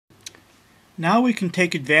Now we can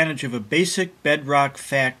take advantage of a basic bedrock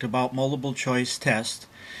fact about multiple choice tests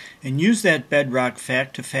and use that bedrock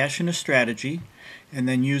fact to fashion a strategy and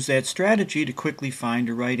then use that strategy to quickly find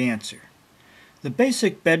a right answer. The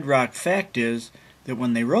basic bedrock fact is that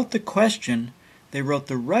when they wrote the question, they wrote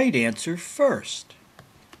the right answer first.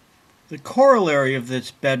 The corollary of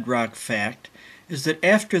this bedrock fact is that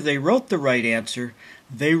after they wrote the right answer,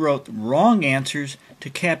 they wrote wrong answers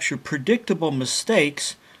to capture predictable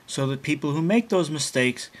mistakes so that people who make those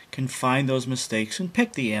mistakes can find those mistakes and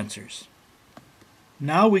pick the answers.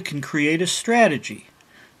 Now we can create a strategy.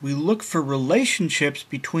 We look for relationships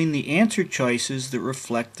between the answer choices that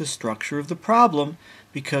reflect the structure of the problem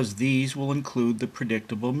because these will include the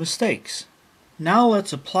predictable mistakes. Now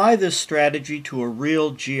let's apply this strategy to a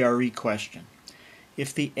real GRE question.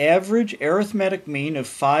 If the average arithmetic mean of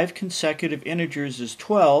 5 consecutive integers is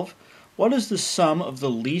 12, what is the sum of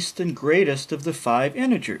the least and greatest of the 5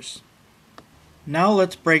 integers? Now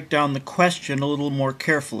let's break down the question a little more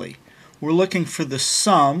carefully. We're looking for the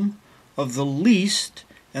sum of the least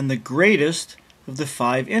and the greatest of the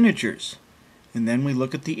 5 integers. And then we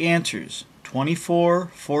look at the answers,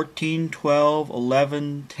 24, 14, 12,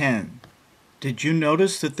 11, 10. Did you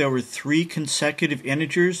notice that there were 3 consecutive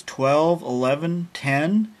integers, 12, 11,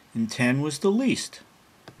 10, and 10 was the least?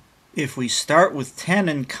 If we start with 10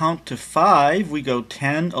 and count to 5, we go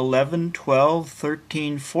 10, 11, 12,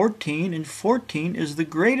 13, 14, and 14 is the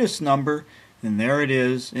greatest number, and there it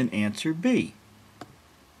is in answer B.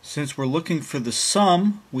 Since we're looking for the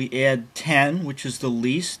sum, we add 10, which is the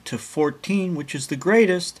least, to 14, which is the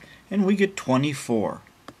greatest, and we get 24.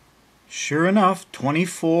 Sure enough,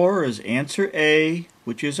 24 is answer A,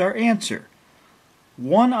 which is our answer.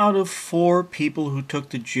 1 out of 4 people who took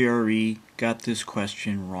the GRE got this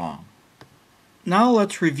question wrong. Now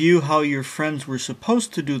let's review how your friends were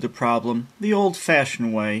supposed to do the problem the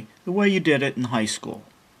old-fashioned way, the way you did it in high school.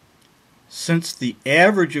 Since the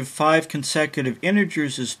average of 5 consecutive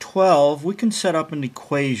integers is 12, we can set up an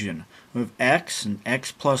equation of x and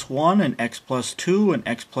x plus 1 and x plus 2 and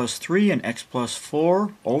x plus 3 and x plus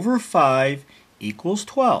 4 over 5 equals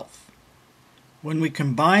 12. When we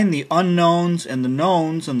combine the unknowns and the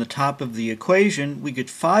knowns on the top of the equation, we get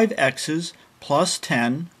 5x's plus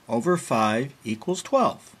 10 over 5 equals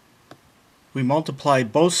 12. We multiply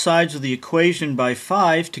both sides of the equation by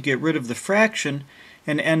 5 to get rid of the fraction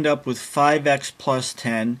and end up with 5x plus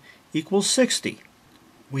 10 equals 60.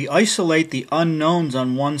 We isolate the unknowns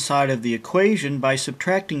on one side of the equation by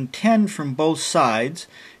subtracting 10 from both sides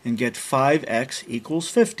and get 5x equals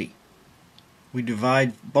 50. We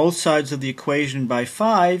divide both sides of the equation by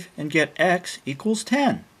 5 and get x equals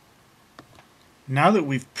 10. Now that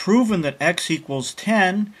we've proven that x equals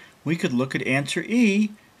 10, we could look at answer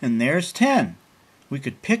E, and there's 10. We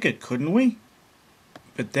could pick it, couldn't we?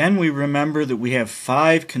 But then we remember that we have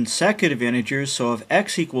 5 consecutive integers, so if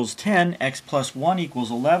x equals 10, x plus 1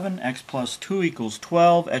 equals 11, x plus 2 equals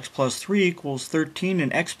 12, x plus 3 equals 13,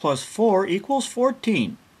 and x plus 4 equals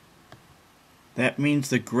 14. That means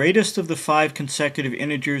the greatest of the 5 consecutive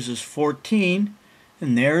integers is 14,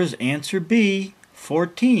 and there's answer B,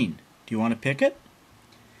 14. Do you want to pick it?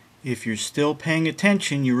 If you're still paying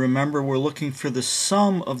attention, you remember we're looking for the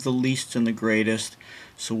sum of the least and the greatest,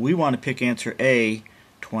 so we want to pick answer A,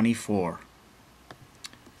 24.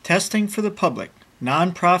 Testing for the public.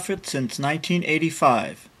 Nonprofit since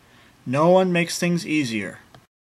 1985. No one makes things easier.